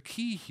the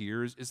key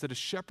here is that a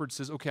shepherd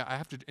says, okay, I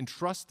have to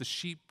entrust the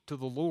sheep to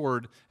the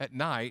Lord at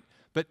night,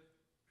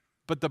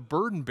 but the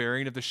burden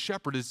bearing of the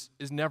shepherd is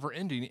never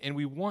ending. And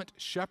we want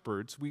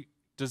shepherds, we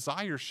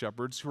desire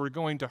shepherds who are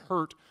going to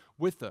hurt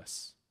with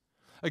us.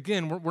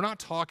 Again, we're not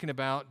talking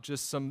about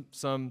just some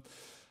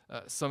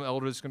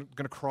elders going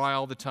to cry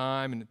all the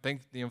time and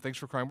thanks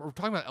for crying. We're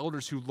talking about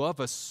elders who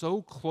love us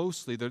so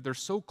closely. They're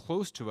so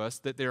close to us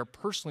that they are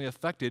personally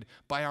affected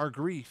by our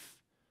grief.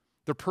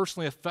 They're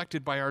personally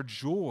affected by our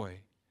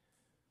joy.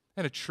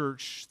 And a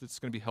church that's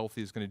going to be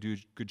healthy is going to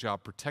do a good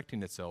job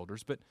protecting its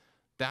elders, but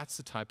that's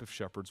the type of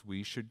shepherds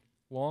we should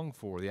long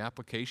for. The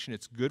application,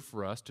 it's good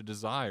for us to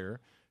desire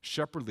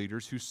shepherd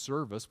leaders who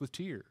serve us with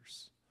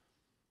tears.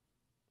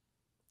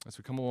 As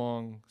we come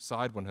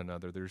alongside one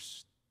another,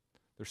 there's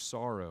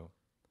sorrow.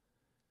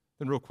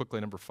 Then real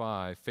quickly, number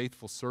 5,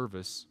 faithful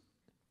service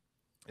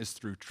is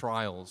through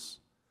trials.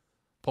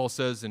 Paul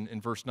says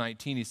in verse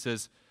 19, he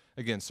says,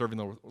 again, serving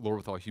the Lord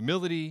with all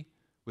humility,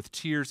 with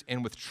tears,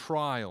 and with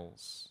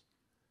trials.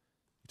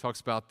 He talks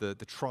about the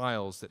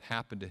trials that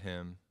happened to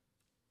him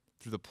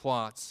through the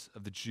plots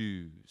of the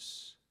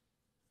Jews.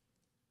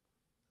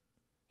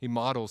 He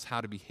models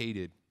how to be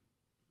hated.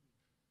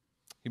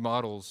 He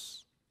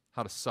models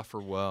how to suffer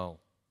well.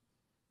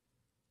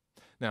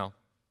 Now,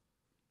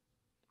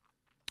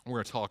 we're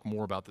going to talk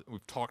more about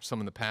we've talked some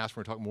in the past.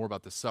 We're going to talk more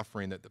about the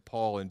suffering that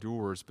Paul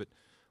endures. But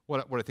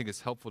what I think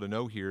is helpful to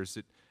know here is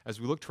that as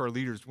we look to our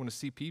leaders, we want to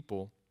see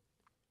people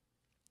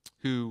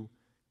who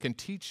can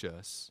teach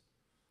us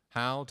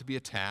how to be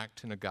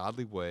attacked in a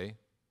godly way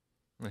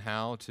and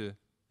how to,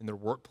 in their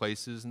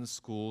workplaces, in the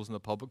schools, in the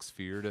public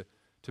sphere,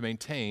 to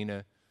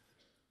maintain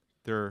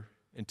their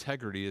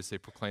integrity as they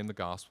proclaim the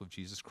gospel of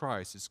Jesus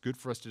Christ. It's good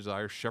for us to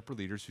desire shepherd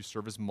leaders who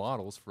serve as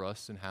models for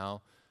us in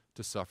how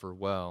to suffer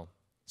well.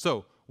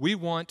 So we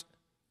want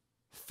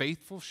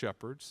faithful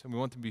shepherds, and we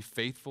want them to be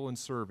faithful in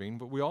serving,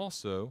 but we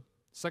also,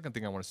 second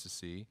thing I want us to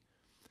see,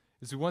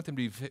 is we want them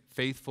to be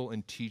faithful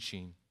in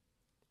teaching.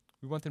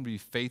 We want them to be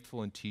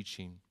faithful in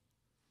teaching.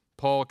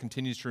 Paul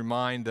continues to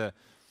remind the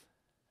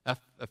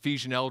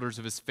Ephesian elders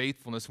of his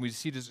faithfulness, and we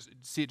see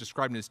it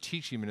described in his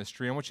teaching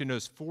ministry. I want you to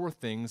notice 4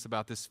 things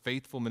about this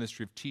faithful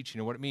ministry of teaching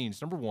and what it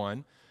means. Number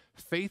 1,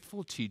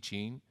 faithful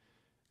teaching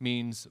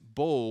means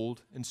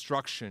bold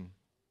instruction.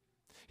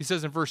 He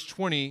says in verse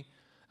 20,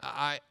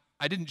 I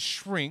didn't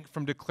shrink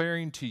from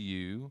declaring to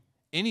you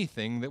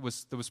anything that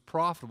was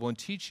profitable and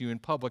teach you in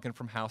public and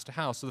from house to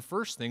house. So the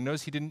first thing,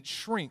 notice he didn't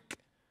shrink.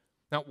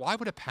 Now, why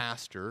would a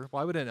pastor,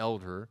 why would an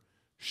elder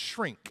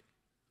shrink?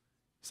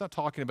 He's not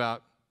talking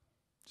about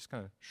just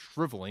kind of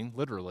shriveling,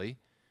 literally.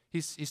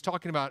 He's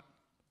talking about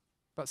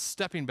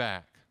stepping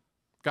back.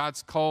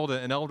 God's called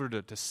an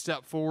elder to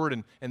step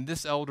forward, and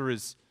this elder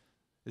is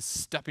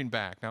stepping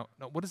back. Now,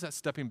 what does that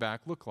stepping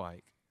back look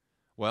like?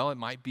 Well, it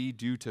might be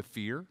due to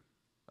fear,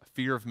 a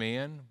fear of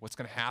man, what's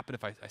going to happen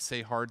if I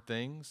say hard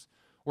things.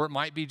 Or it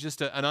might be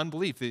just an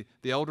unbelief. The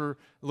elder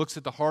looks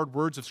at the hard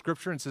words of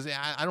Scripture and says,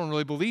 I don't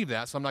really believe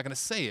that, so I'm not going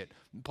to say it.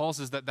 And Paul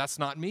says that's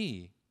not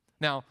me.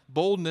 Now,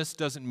 boldness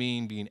doesn't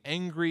mean being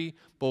angry.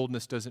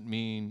 Boldness doesn't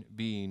mean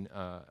being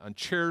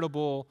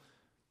uncharitable.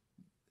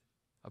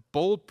 A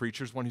bold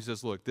preacher is one who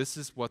says, look, this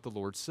is what the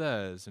Lord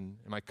says, and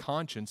my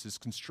conscience is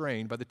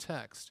constrained by the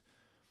text.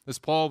 As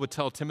Paul would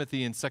tell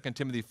Timothy in 2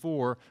 Timothy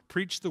 4,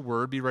 preach the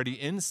word, be ready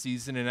in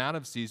season and out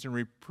of season,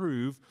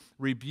 reprove,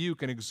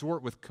 rebuke, and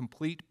exhort with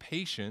complete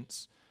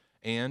patience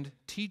and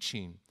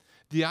teaching.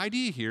 The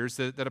idea here is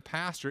that a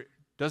pastor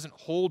doesn't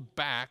hold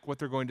back what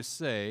they're going to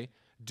say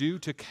due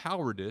to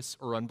cowardice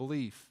or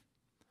unbelief.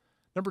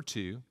 Number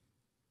two,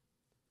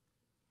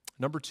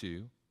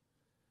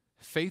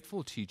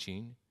 faithful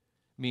teaching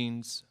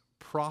means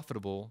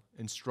profitable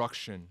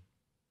instruction.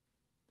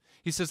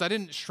 He says, I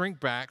didn't shrink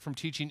back from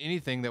teaching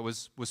anything that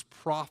was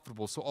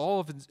profitable. So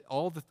all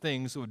the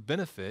things that would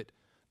benefit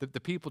the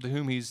people to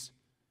whom he's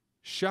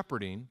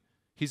shepherding,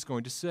 he's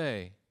going to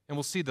say. And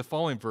we'll see the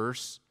following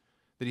verse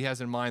that he has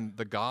in mind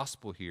the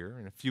gospel here.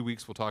 In a few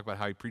weeks, we'll talk about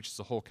how he preaches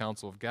the whole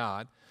counsel of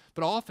God.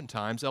 But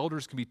oftentimes,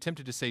 elders can be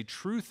tempted to say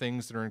true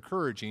things that are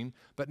encouraging,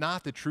 but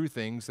not the true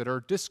things that are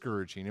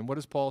discouraging. And what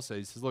does Paul say?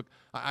 He says, look,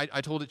 I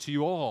told it to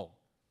you all.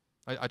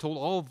 I told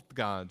all of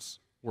God's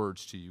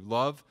words to you.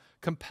 Love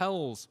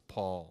compels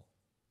Paul.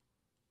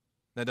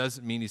 That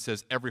doesn't mean he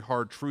says every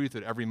hard truth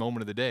at every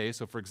moment of the day.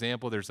 So, for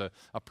example, there's a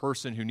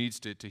person who needs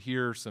to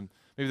hear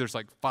maybe there's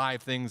like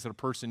 5 things that a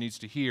person needs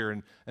to hear,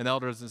 and an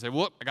elder doesn't say,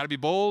 well, look, I got to be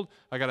bold,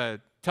 I got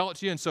to tell it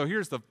to you, and so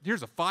here's the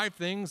 5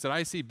 things that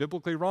I see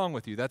biblically wrong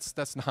with you.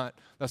 That's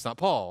not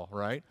Paul,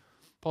 right?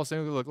 Paul's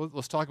saying, look,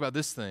 let's talk about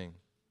this thing.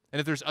 And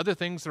if there's other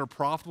things that are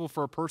profitable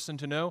for a person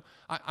to know,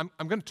 I'm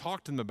going to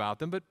talk to them about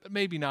them, but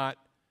maybe not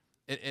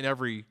in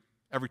every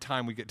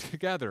time we get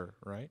together,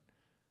 right?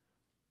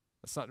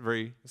 That's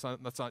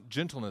not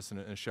gentleness in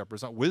a shepherd.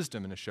 It's not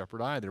wisdom in a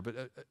shepherd either.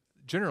 But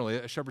generally,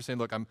 a shepherd's saying,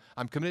 look,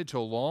 I'm committed to a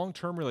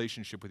long-term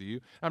relationship with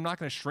you. I'm not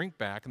going to shrink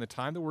back in the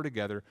time that we're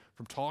together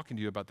from talking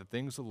to you about the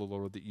things of the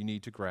Lord that you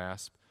need to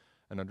grasp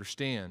and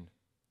understand.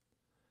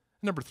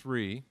 Number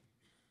 3,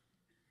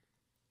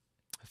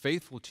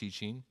 faithful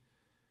teaching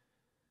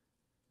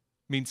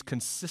means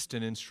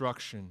consistent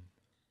instruction.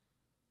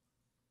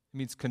 It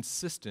means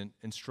consistent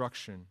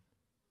instruction.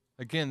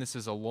 Again, this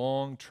is a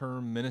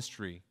long-term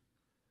ministry.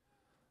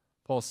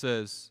 Paul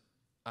says,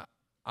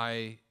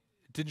 I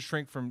didn't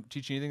shrink from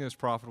teaching anything that was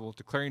profitable,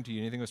 declaring to you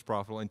anything that was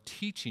profitable, and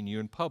teaching you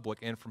in public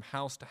and from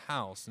house to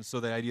house. And so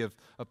the idea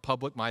of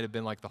public might have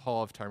been like the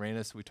Hall of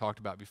Tyrannus we talked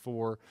about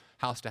before.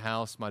 House to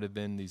house might have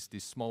been these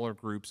smaller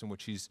groups in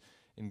which he's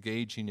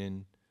engaging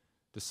in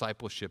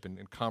discipleship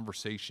and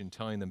conversation,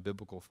 telling them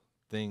biblical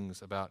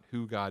things about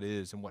who God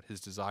is and what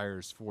his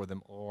desires for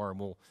them are. And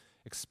we'll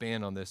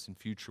expand on this in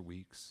future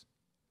weeks.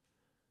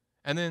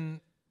 And then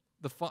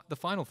the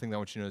final thing that I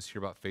want you to notice here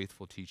about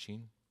faithful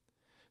teaching.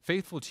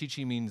 Faithful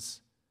teaching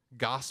means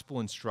gospel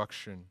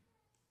instruction.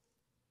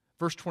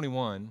 Verse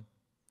 21,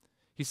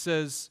 he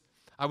says,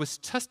 I was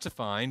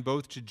testifying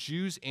both to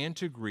Jews and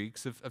to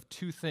Greeks of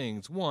two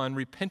things. One,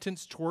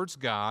 repentance towards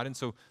God, and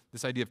so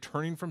this idea of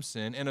turning from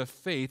sin, and of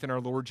faith in our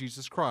Lord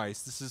Jesus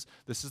Christ. This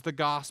is the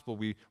gospel.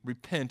 We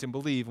repent and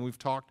believe, and we've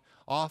talked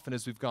often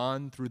as we've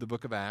gone through the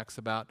book of Acts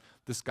about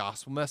this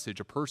gospel message.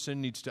 A person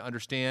needs to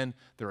understand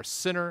they're a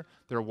sinner,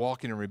 they're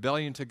walking in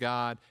rebellion to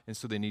God, and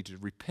so they need to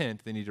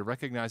repent. They need to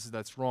recognize that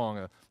that's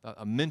wrong,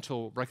 a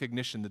mental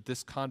recognition that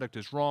this conduct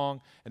is wrong,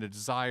 and a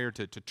desire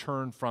to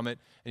turn from it.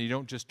 And you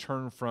don't just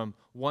turn from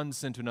one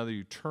sin to another,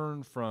 you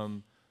turn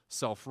from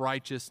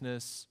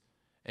self-righteousness,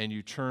 and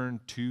you turn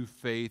to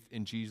faith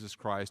in Jesus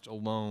Christ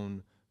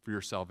alone for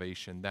your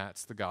salvation.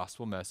 That's the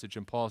gospel message.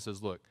 And Paul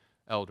says, look,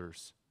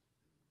 elders,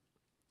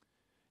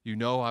 you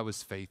know I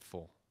was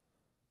faithful.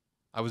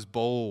 I was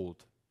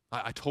bold.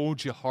 I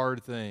told you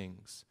hard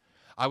things.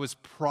 I was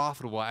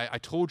profitable. I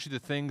told you the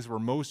things that were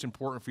most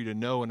important for you to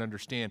know and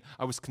understand.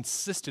 I was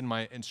consistent in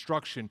my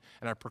instruction,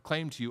 and I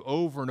proclaimed to you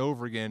over and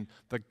over again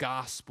the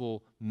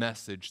gospel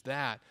message.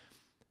 That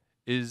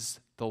is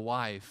the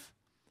life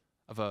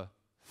of a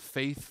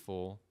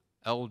faithful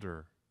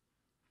elder,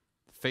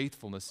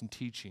 faithfulness in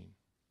teaching.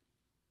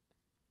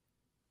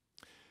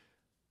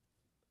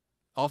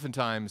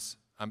 Oftentimes,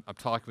 I'm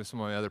talking with some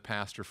of my other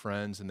pastor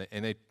friends, and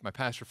my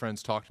pastor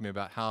friends talk to me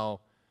about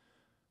how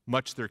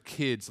much their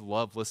kids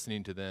love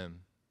listening to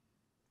them.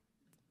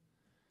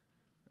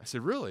 I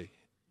said, really?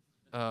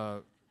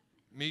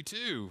 Me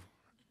too.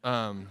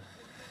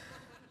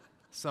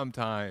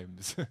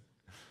 Sometimes.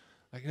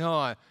 Like,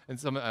 and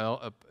some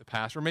a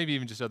pastor, or maybe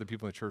even just other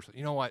people in the church, like,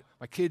 you know what?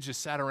 My kids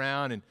just sat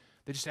around and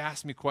they just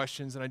asked me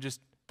questions, and I just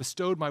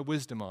bestowed my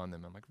wisdom on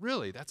them. I'm like,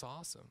 really? That's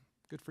awesome.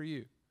 Good for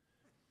you.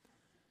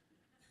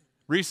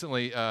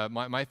 Recently,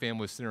 my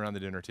family was sitting around the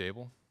dinner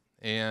table,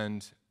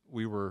 and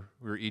we were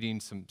eating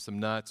some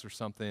nuts or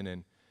something,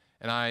 and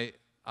I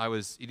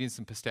was eating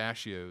some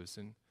pistachios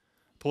and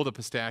pulled a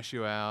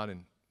pistachio out,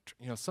 and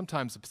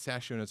sometimes the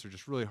pistachio nuts are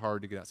just really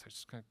hard to get out, so I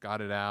just kind of got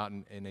it out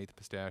and ate the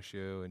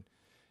pistachio,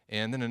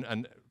 and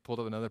then pulled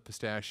up another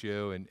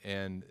pistachio,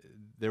 and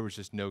there was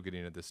just no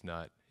getting at this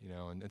nut,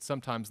 and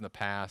sometimes in the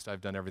past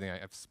I've done everything.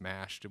 I've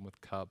smashed them with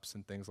cups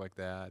and things like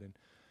that, and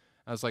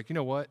I was like, you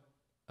know what?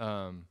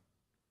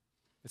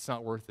 It's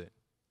not worth it.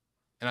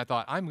 And I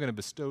thought, I'm going to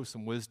bestow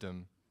some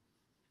wisdom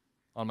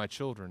on my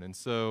children. And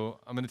so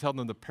I'm going to tell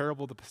them the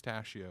parable of the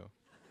pistachio.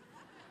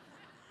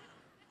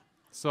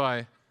 So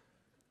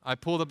I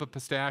pulled up a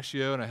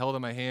pistachio and I held it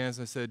in my hands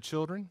and I said,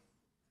 children,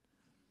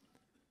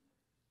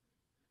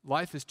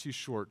 life is too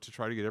short to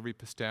try to get every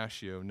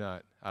pistachio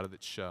nut out of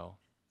its shell.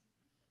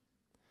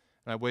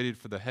 And I waited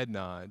for the head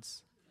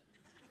nods.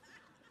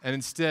 And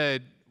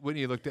instead,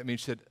 Whitney looked at me and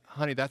said,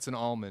 honey, that's an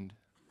almond.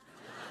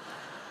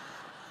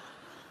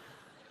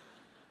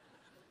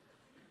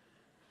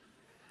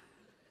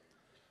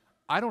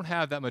 I don't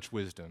have that much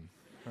wisdom.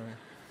 Right?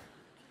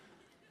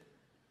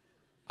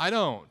 I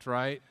don't,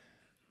 right?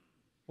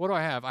 What do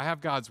I have? I have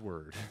God's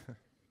word.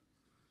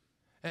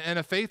 And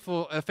a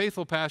faithful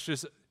pastor,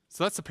 so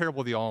that's the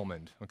parable of the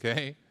almond,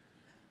 okay?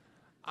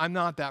 I'm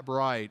not that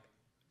bright.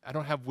 I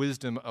don't have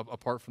wisdom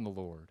apart from the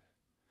Lord.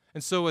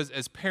 And so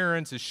as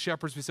parents, as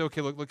shepherds, we say,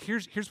 okay, look,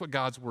 here's what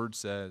God's word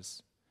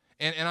says.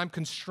 And I'm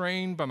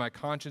constrained by my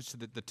conscience to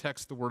the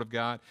text, the word of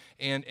God.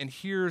 And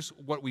here's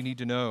what we need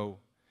to know.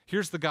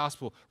 Here's the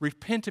gospel.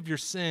 Repent of your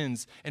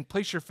sins and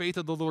place your faith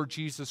in the Lord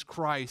Jesus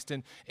Christ.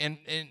 And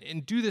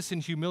do this in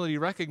humility,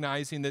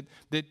 recognizing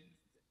that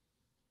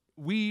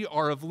we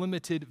are of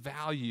limited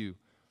value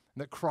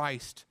and that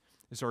Christ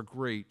is our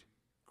great,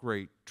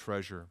 great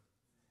treasure.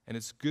 And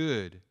it's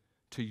good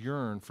to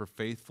yearn for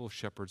faithful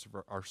shepherds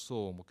of our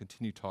soul. And we'll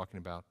continue talking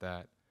about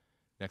that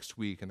next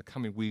week. In the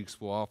coming weeks,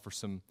 we'll offer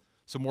some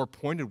more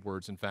pointed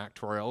words, in fact,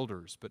 to our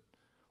elders. But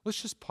let's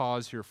just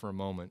pause here for a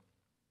moment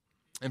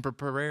and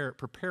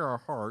prepare our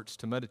hearts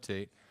to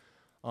meditate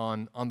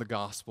on the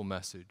gospel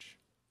message.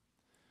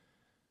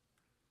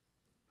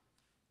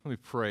 Let me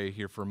pray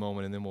here for a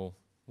moment, and then we'll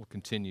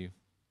continue.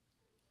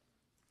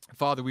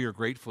 Father, we are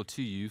grateful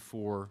to you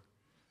for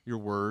your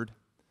word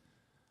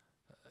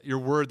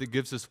that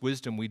gives us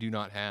wisdom we do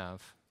not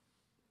have.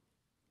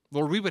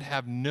 Lord, we would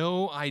have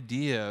no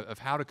idea of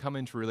how to come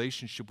into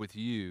relationship with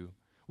you.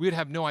 We would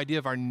have no idea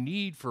of our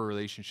need for a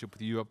relationship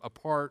with you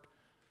apart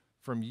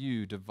from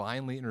you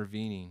divinely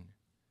intervening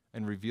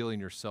and revealing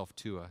yourself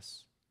to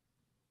us.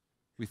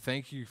 We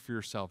thank you for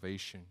your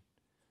salvation.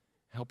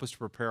 Help us to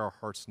prepare our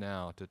hearts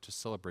now to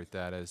celebrate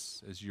that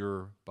as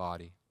your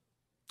body.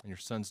 In your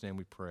Son's name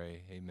we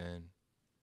pray, amen.